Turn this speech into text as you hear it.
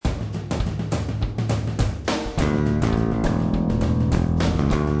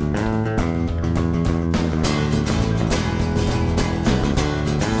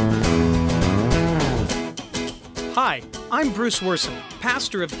I'm Bruce Worson,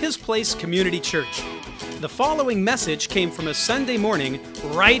 pastor of His Place Community Church. The following message came from a Sunday morning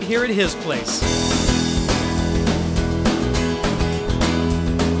right here at His Place.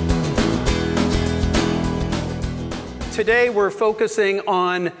 Today we're focusing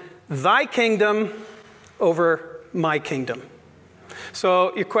on thy kingdom over my kingdom.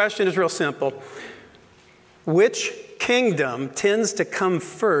 So your question is real simple. Which kingdom tends to come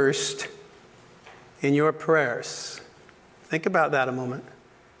first in your prayers? Think about that a moment.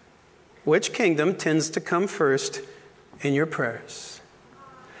 Which kingdom tends to come first in your prayers?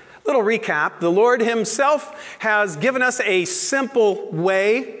 Little recap. The Lord Himself has given us a simple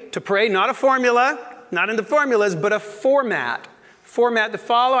way to pray, not a formula, not into formulas, but a format. Format to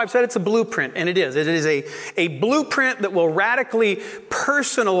follow. I've said it's a blueprint, and it is. It is a blueprint that will radically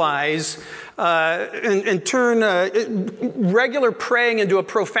personalize and turn regular praying into a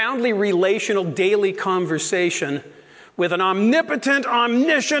profoundly relational daily conversation with an omnipotent,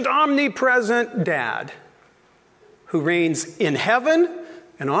 omniscient, omnipresent Dad who reigns in heaven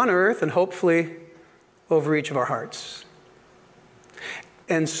and on earth and hopefully over each of our hearts.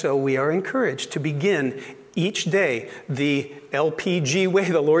 And so we are encouraged to begin each day the LPG way,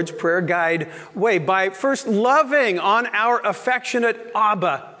 the Lord's Prayer Guide way, by first loving on our affectionate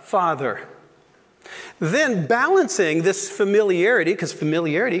Abba Father. Then balancing this familiarity, because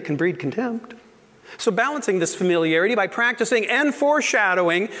familiarity can breed contempt. So balancing this familiarity by practicing and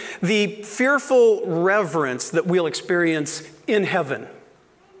foreshadowing the fearful reverence that we'll experience in heaven.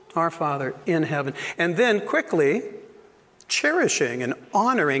 Our Father in heaven. And then quickly cherishing and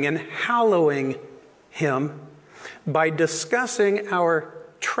honoring and hallowing Him by discussing our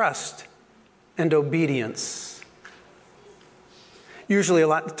trust and obedience. Usually a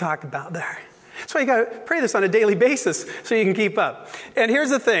lot to talk about there. That's why you got to pray this on a daily basis so you can keep up. And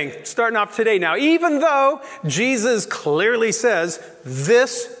here's the thing, starting off today now, even though Jesus clearly says,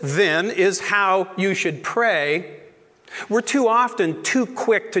 this then is how you should pray, we're too often too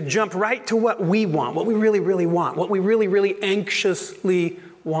quick to jump right to what we want, what we really, really want, what we really, really anxiously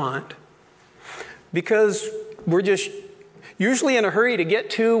want. Because we're just usually in a hurry to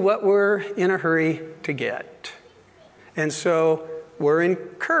get to what we're in a hurry to get. And so we're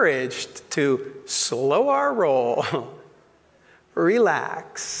encouraged to slow our roll,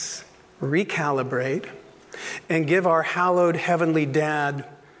 relax, recalibrate, and give our hallowed heavenly Dad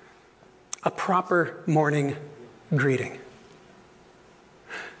a proper morning greeting.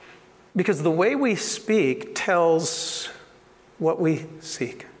 Because the way we speak tells what we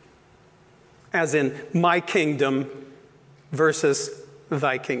seek. As in, my kingdom versus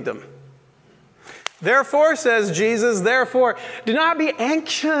thy kingdom. Therefore, says Jesus, therefore, do not be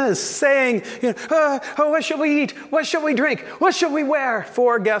anxious, saying, what shall we eat? What shall we drink? What shall we wear?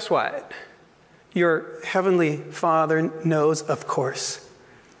 For guess what? Your heavenly Father knows, of course,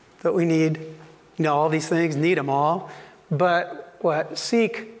 that we need all these things, need them all. But what?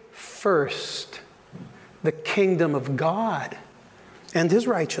 Seek first the kingdom of God and His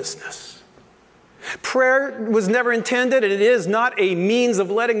righteousness. Prayer was never intended, and it is not a means of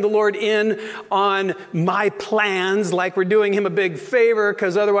letting the Lord in on my plans, like we're doing Him a big favor,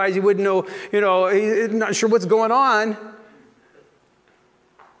 because otherwise He wouldn't know, He's not sure what's going on.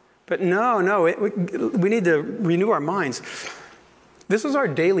 But no, we need to renew our minds. This is our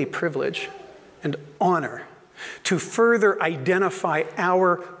daily privilege and honor to further identify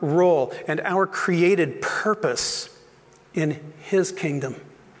our role and our created purpose in His kingdom.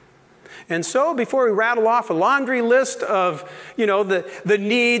 And so before we rattle off a laundry list of, the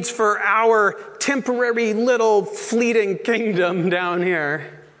needs for our temporary little fleeting kingdom down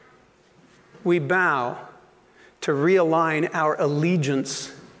here, we bow to realign our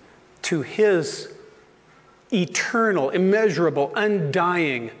allegiance to His eternal, immeasurable,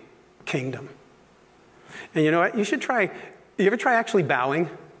 undying kingdom. And you know what? You ever try actually bowing?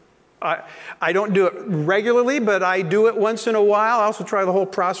 I don't do it regularly, but I do it once in a while. I also try the whole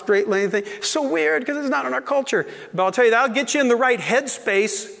prostrate laying thing. It's so weird because it's not in our culture. But I'll tell you, that'll get you in the right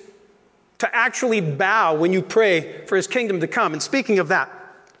headspace to actually bow when you pray for His kingdom to come. And speaking of that,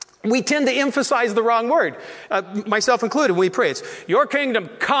 we tend to emphasize the wrong word, myself included, when we pray. It's, your kingdom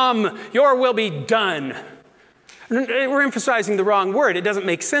come, your will be done. We're emphasizing the wrong word. It doesn't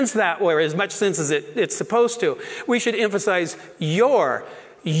make sense that way, or as much sense as it's supposed to. We should emphasize your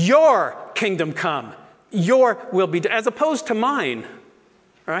kingdom come, your will be done, as opposed to mine,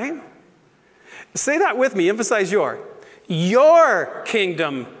 right? Say that with me, emphasize your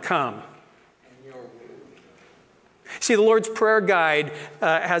kingdom come. See, the Lord's Prayer Guide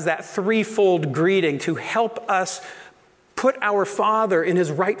has that threefold greeting to help us put our Father in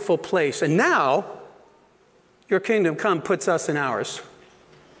His rightful place. And now, your kingdom come puts us in ours.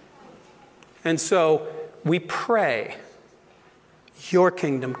 And so we pray, your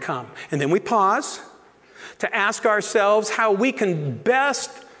kingdom come. And then we pause to ask ourselves how we can best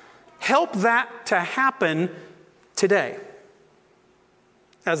help that to happen today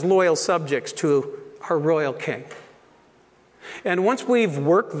as loyal subjects to our royal king. And once we've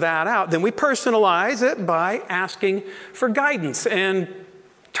worked that out, then we personalize it by asking for guidance and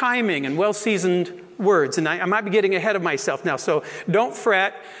timing and well-seasoned words. And I might be getting ahead of myself now, so don't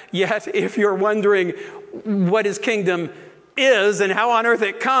fret yet if you're wondering what his kingdom is and how on earth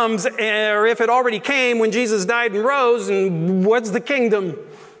it comes, or if it already came when Jesus died and rose, and what's the kingdom?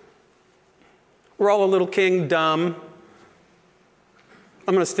 We're all a little kingdom.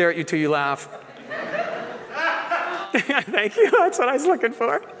 I'm going to stare at you till you laugh. Thank you. That's what I was looking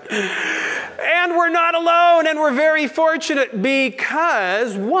for. And we're not alone, and we're very fortunate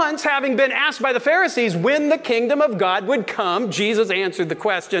because once, having been asked by the Pharisees when the kingdom of God would come, Jesus answered the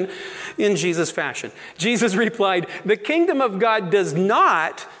question in Jesus' fashion. Jesus replied, "The kingdom of God does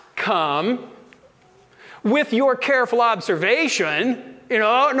not come with your careful observation,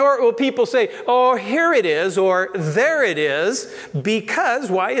 nor will people say, oh, here it is, or there it is, because,"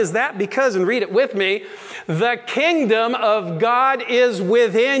 why is that? Because, and read it with me, "the kingdom of God is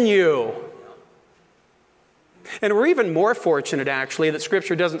within you." And we're even more fortunate, actually, that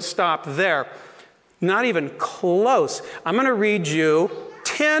Scripture doesn't stop there. Not even close. I'm going to read you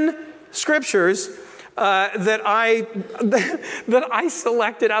 10 scriptures that I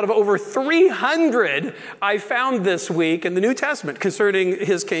selected out of over 300 I found this week in the New Testament concerning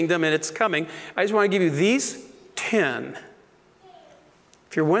his kingdom and its coming. I just want to give you these 10.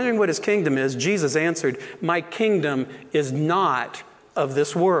 If you're wondering what his kingdom is, Jesus answered, "My kingdom is not of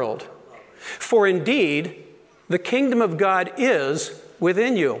this world. For indeed, the kingdom of God is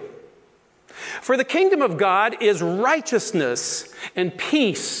within you. For the kingdom of God is righteousness and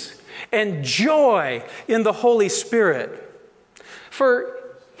peace and joy in the Holy Spirit. For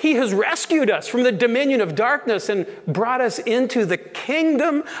he has rescued us from the dominion of darkness and brought us into the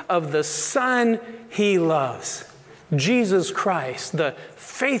kingdom of the Son he loves, Jesus Christ, the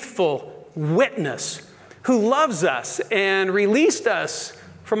faithful witness who loves us and released us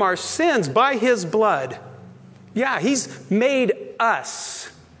from our sins by his blood." Yeah, he's made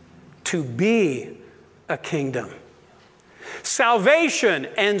us to be a kingdom. "Salvation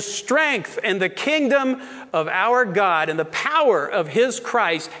and strength and the kingdom of our God and the power of his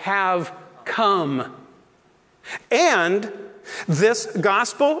Christ have come. And this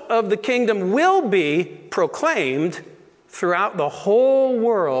gospel of the kingdom will be proclaimed throughout the whole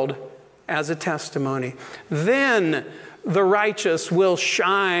world as a testimony. Then the righteous will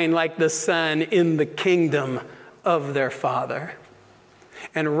shine like the sun in the kingdom of their Father.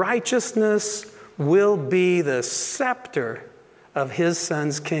 And righteousness will be the scepter of his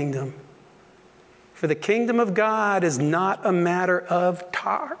Son's kingdom. For the kingdom of God is not a matter of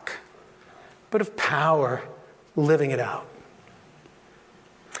talk, but of power, living it out."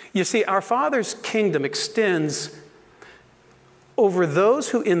 You see, our Father's kingdom extends over those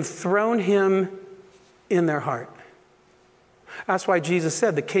who enthrone him in their heart. That's why Jesus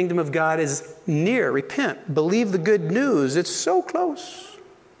said the kingdom of God is near. Repent, believe the good news. It's so close.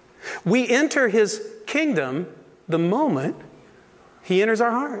 We enter his kingdom the moment he enters our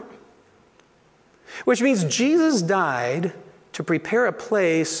heart. Which means Jesus died to prepare a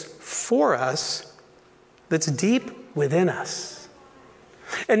place for us that's deep within us.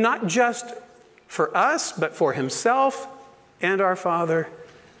 And not just for us, but for himself and our Father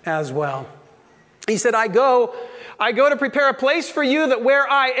as well. He said, I go to prepare a place for you, that where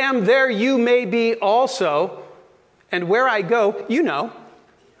I am, there you may be also. And where I go, you know.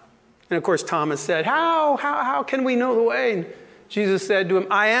 And of course, Thomas said, how can we know the way? And Jesus said to him,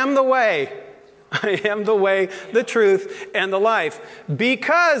 I am the way. I am the way, the truth, and the life.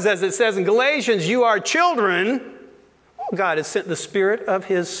 Because, as it says in Galatians, you are children. God has sent the Spirit of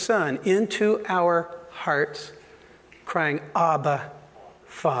his Son into our hearts, crying, Abba,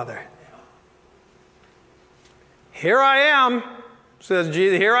 Father. Here I am, says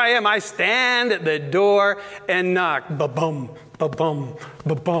Jesus. Here I am. I stand at the door and knock. Ba-bum, ba-bum,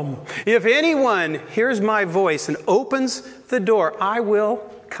 ba-bum. If anyone hears my voice and opens the door, I will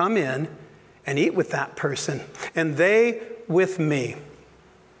come in and eat with that person, and they with me.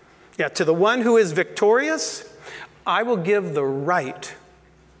 Yeah, to the one who is victorious, I will give the right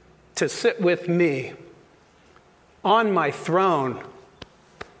to sit with me on my throne,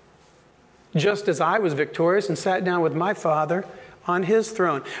 just as I was victorious and sat down with my Father on his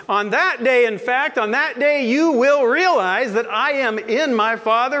throne. On that day, in fact, on that day, you will realize that I am in my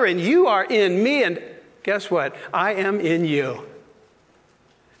Father and you are in me, and guess what? I am in you.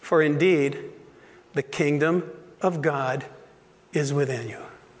 For indeed, the kingdom of God is within you.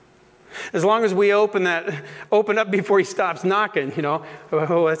 As long as we open up before he stops knocking,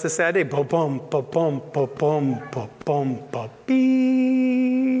 oh, that's a sad day. Boom, boom, boom, boom, boom, boom, boom, boom,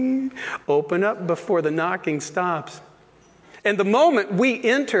 boom. Open up before the knocking stops. And the moment we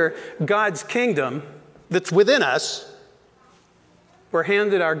enter God's kingdom that's within us, we're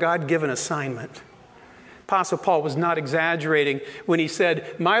handed our God-given assignment. Apostle Paul was not exaggerating when he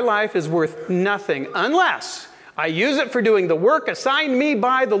said, my life is worth nothing unless I use it for doing the work assigned me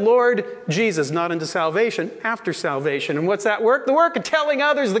by the Lord Jesus, not unto salvation, after salvation. And what's that work? The work of telling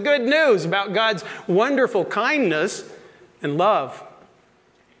others the good news about God's wonderful kindness and love.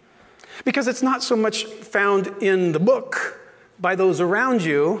 Because it's not so much found in the book by those around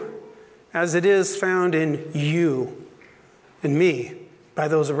you as it is found in you and me by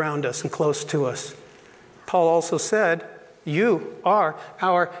those around us and close to us. Paul also said, you are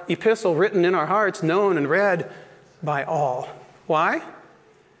our epistle written in our hearts, known and read by all. Why?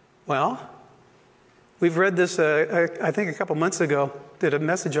 Well, we've read this, I think a couple months ago, did a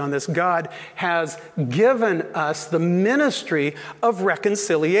message on this. God has given us the ministry of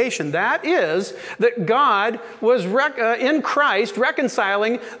reconciliation. That is, that God was in Christ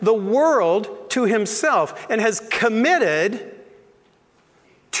reconciling the world to himself and has committed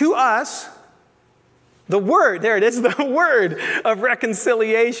to us the word, there it is, the word of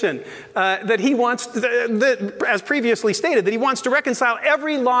reconciliation, that he wants, as previously stated, that he wants to reconcile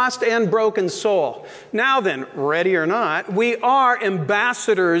every lost and broken soul. Now then, ready or not, we are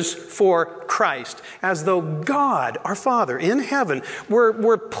ambassadors for Christ, as though God, our Father in heaven,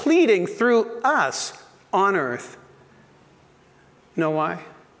 were pleading through us on earth. Know why?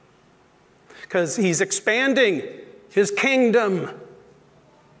 Because he's expanding his kingdom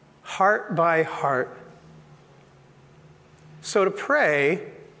heart by heart. So to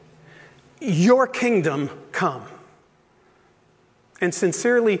pray, your kingdom come, and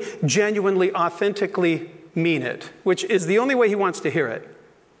sincerely, genuinely, authentically mean it, which is the only way he wants to hear it,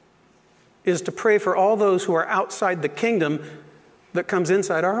 is to pray for all those who are outside the kingdom that comes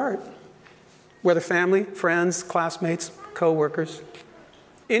inside our heart, whether family, friends, classmates, co-workers,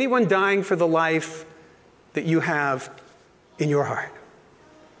 anyone dying for the life that you have in your heart.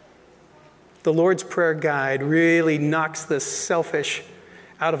 The Lord's Prayer Guide really knocks this selfish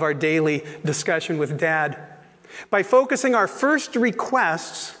out of our daily discussion with Dad by focusing our first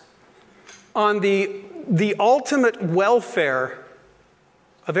requests on the ultimate welfare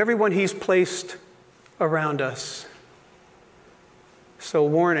of everyone he's placed around us. So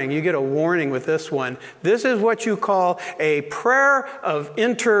warning, you get a warning with this one. This is what you call a prayer of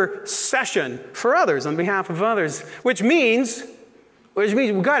intercession for others, on behalf of others, which means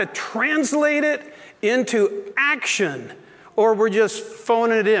we've got to translate it into action, or we're just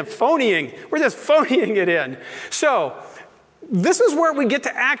phoning it in. We're just phoning it in. So this is where we get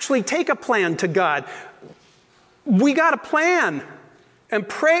to actually take a plan to God. We got to plan and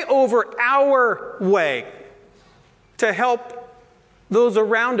pray over our way to help those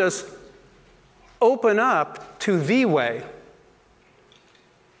around us open up to the way.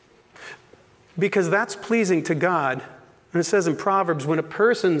 Because that's pleasing to God. And it says in Proverbs, when a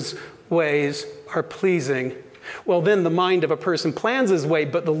person's ways are pleasing, well, then the mind of a person plans his way,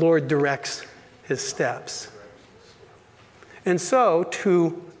 but the Lord directs his steps. And so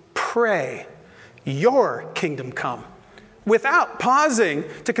to pray, your kingdom come, without pausing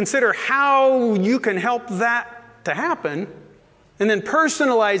to consider how you can help that to happen, and then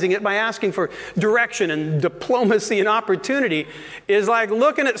personalizing it by asking for direction and diplomacy and opportunity, is like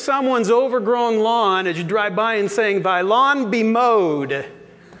looking at someone's overgrown lawn as you drive by and saying, "Thy lawn be mowed."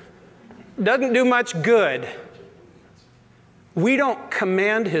 Doesn't do much good. We don't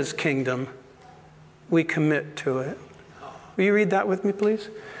command his kingdom. We commit to it. Will you read that with me, please?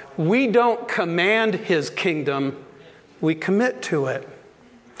 We don't command his kingdom. We commit to it.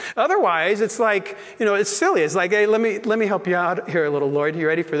 Otherwise, it's like, it's silly. It's like, hey, let me help you out here a little, Lord. You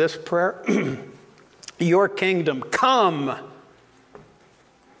ready for this prayer? Your kingdom come.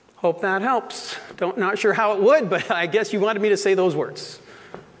 Hope that helps. Not sure how it would, but I guess you wanted me to say those words.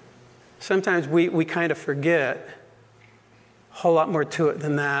 Sometimes we kind of forget a whole lot more to it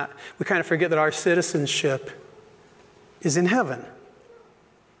than that. We kind of forget that our citizenship is in heaven.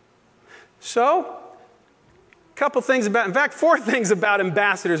 So, couple things in fact, 4 things about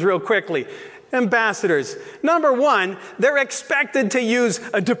ambassadors real quickly. Ambassadors. Number 1, they're expected to use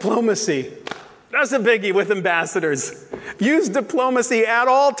a diplomacy. That's a biggie with ambassadors. Use diplomacy at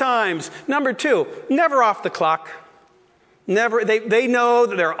all times. Number 2, never off the clock. Never, they know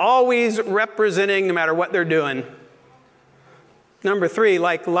that they're always representing no matter what they're doing. Number 3,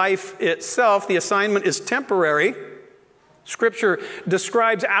 like life itself, the assignment is temporary. Scripture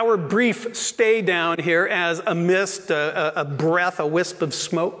describes our brief stay down here as a mist, a breath, a wisp of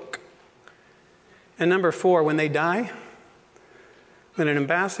smoke. And number 4, when they die, when an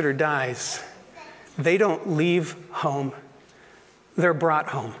ambassador dies, they don't leave home. They're brought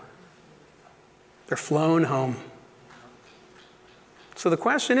home. They're flown home. So the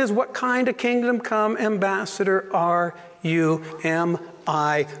question is, what kind of kingdom come ambassador are you? Am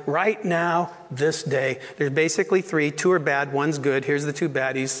I right now, this day? There's basically 3. 2 are bad, 1's good. Here's the 2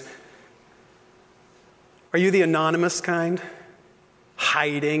 baddies. Are you the anonymous kind?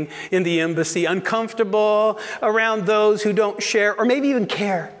 Hiding in the embassy, uncomfortable around those who don't share or maybe even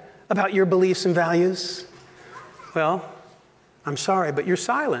care about your beliefs and values? Well, I'm sorry, but your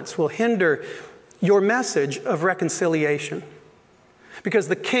silence will hinder your message of reconciliation. Because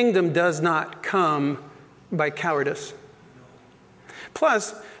the kingdom does not come by cowardice.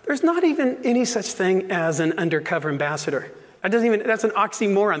 Plus, there's not even any such thing as an undercover ambassador. That's an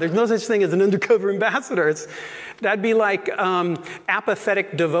oxymoron. There's no such thing as an undercover ambassador. That'd be like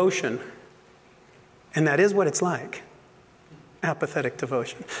apathetic devotion. And that is what it's like. Apathetic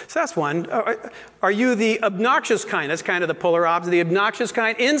devotion. So that's one. Are you the obnoxious kind? That's kind of the polar opposite. The obnoxious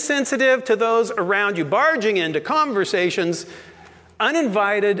kind, insensitive to those around you, barging into conversations,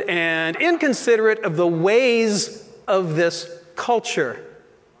 uninvited and inconsiderate of the ways of this culture.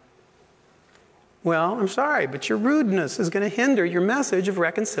 Well, I'm sorry, but your rudeness is going to hinder your message of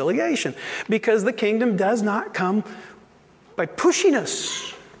reconciliation because the kingdom does not come by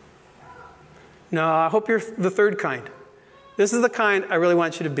pushiness. No, I hope you're the 3rd kind. This is the kind I really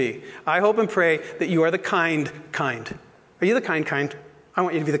want you to be. I hope and pray that you are the kind. Are you the kind? I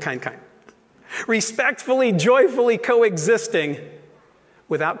want you to be the kind. Respectfully, joyfully coexisting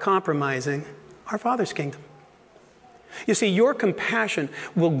without compromising our Father's kingdom. You see, your compassion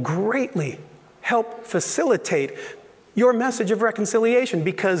will greatly help facilitate your message of reconciliation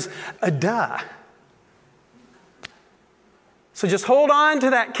because So just hold on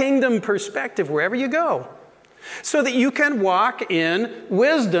to that kingdom perspective wherever you go so that you can walk in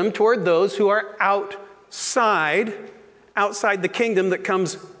wisdom toward those who are outside the kingdom that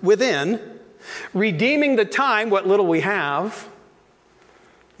comes within, redeeming the time, what little we have,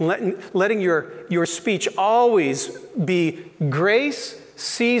 letting your speech always be grace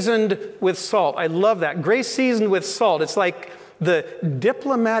seasoned with salt. I love that. Grace seasoned with salt. It's like the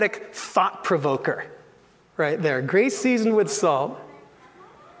diplomatic thought provoker right there. Grace seasoned with salt,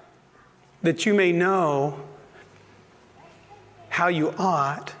 that you may know how you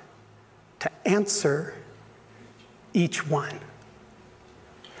ought to answer each one,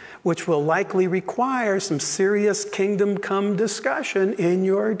 which will likely require some serious kingdom come discussion in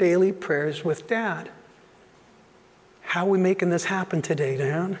your daily prayers with Dad. How are we making this happen today,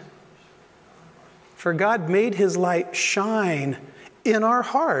 Dan? For God made his light shine in our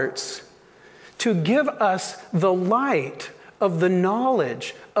hearts to give us the light of the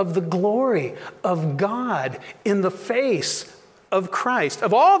knowledge of the glory of God in the face of Christ.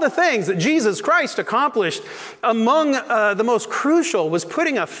 Of all the things that Jesus Christ accomplished, among the most crucial was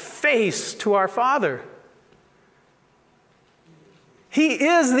putting a face to our Father. He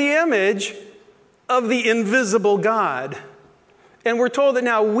is the image of the invisible God. And we're told that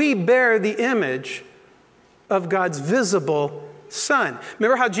now we bear the image of God's visible Son.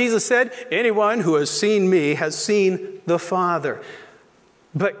 Remember how Jesus said, anyone who has seen me has seen the Father.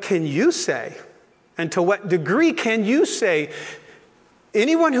 But can you say, and to what degree can you say,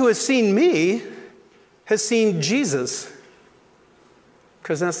 anyone who has seen me has seen Jesus?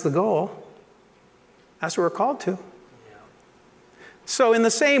 Because that's the goal. That's what we're called to. So in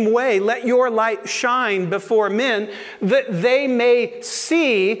the same way, let your light shine before men that they may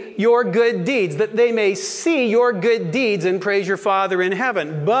see your good deeds, and praise your Father in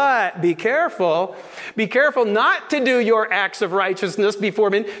heaven. But be careful not to do your acts of righteousness before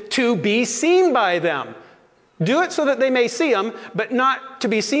men to be seen by them. Do it so that they may see them, but not to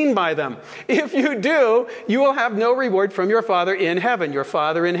be seen by them. If you do, you will have no reward from your Father in heaven. Your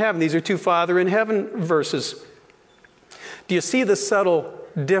Father in heaven. These are 2 Father in heaven verses. Do you see the subtle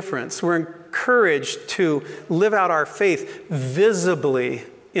difference? We're encouraged to live out our faith visibly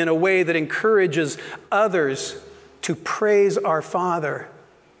in a way that encourages others to praise our Father.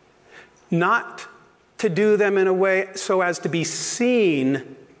 Not to do them in a way so as to be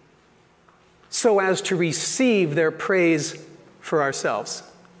seen, so as to receive their praise for ourselves.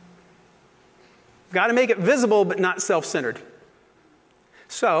 We've got to make it visible, but not self-centered.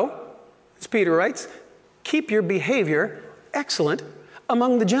 So, as Peter writes, keep your behavior excellent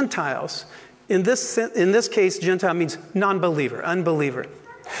among the Gentiles. In this case, Gentile means non-believer, unbeliever.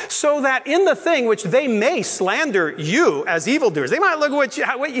 So that in the thing which they may slander you as evildoers, they might look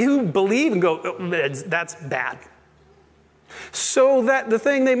at what you believe and go, oh, that's bad. So that the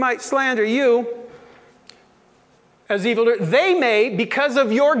thing they might slander you as evildoers, they may, because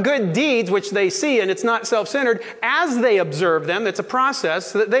of your good deeds, which they see, and it's not self-centered, as they observe them, it's a process,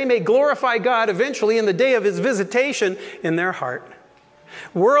 so that they may glorify God eventually in the day of his visitation in their heart.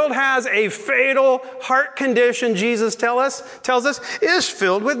 World has a fatal heart condition, Jesus tells us, is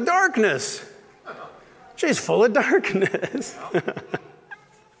filled with darkness. She's full of darkness.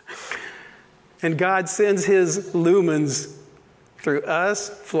 And God sends his lumens through us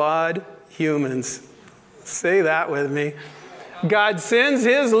flawed humans. Say that with me. God sends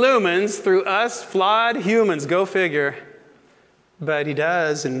his lumens through us flawed humans. Go figure. But he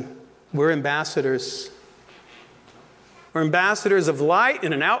does, and we're ambassadors. We're ambassadors of light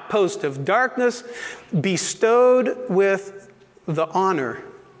in an outpost of darkness, bestowed with the honor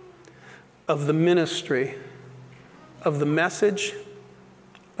of the ministry, of the message,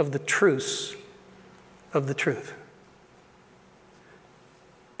 of the truths of the truth.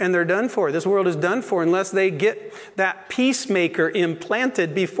 And they're done for. This world is done for unless they get that peacemaker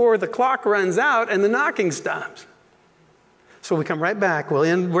implanted before the clock runs out and the knocking stops. So we come right back. We'll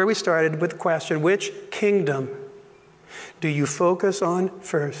end where we started with the question, which kingdom do you focus on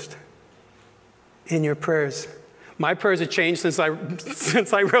first in your prayers? My prayers have changed since I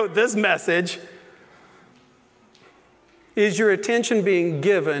wrote this message. Is your attention being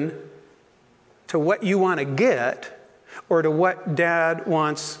given to what you want to get or to what Dad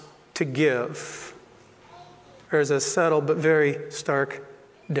wants to give? There's a subtle but very stark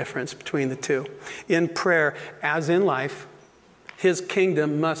difference between the two. In prayer, as in life, his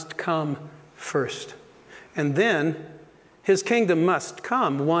kingdom must come first. And then his kingdom must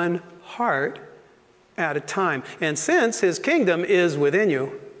come one heart at a time. And since his kingdom is within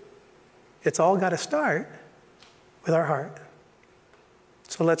you, it's all got to start with our heart.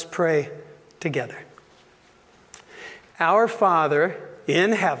 So let's pray together. Our Father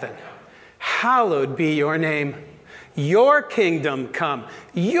in heaven, hallowed be your name. Your kingdom come.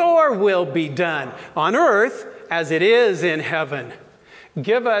 Your will be done on earth as it is in heaven.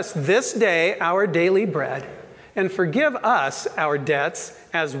 Give us this day our daily bread, and forgive us our debts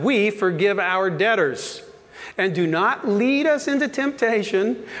as we forgive our debtors. And do not lead us into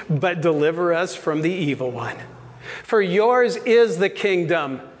temptation, but deliver us from the evil one. For yours is the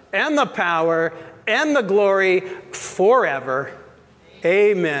kingdom and the power and the glory forever.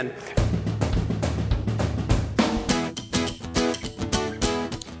 Amen.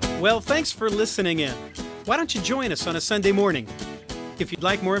 Well, thanks for listening in. Why don't you join us on a Sunday morning? If you'd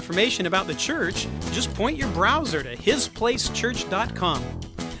like more information about the church, just point your browser to hisplacechurch.com.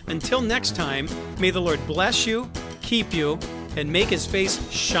 Until next time, may the Lord bless you, keep you, and make his face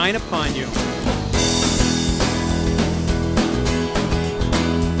shine upon you.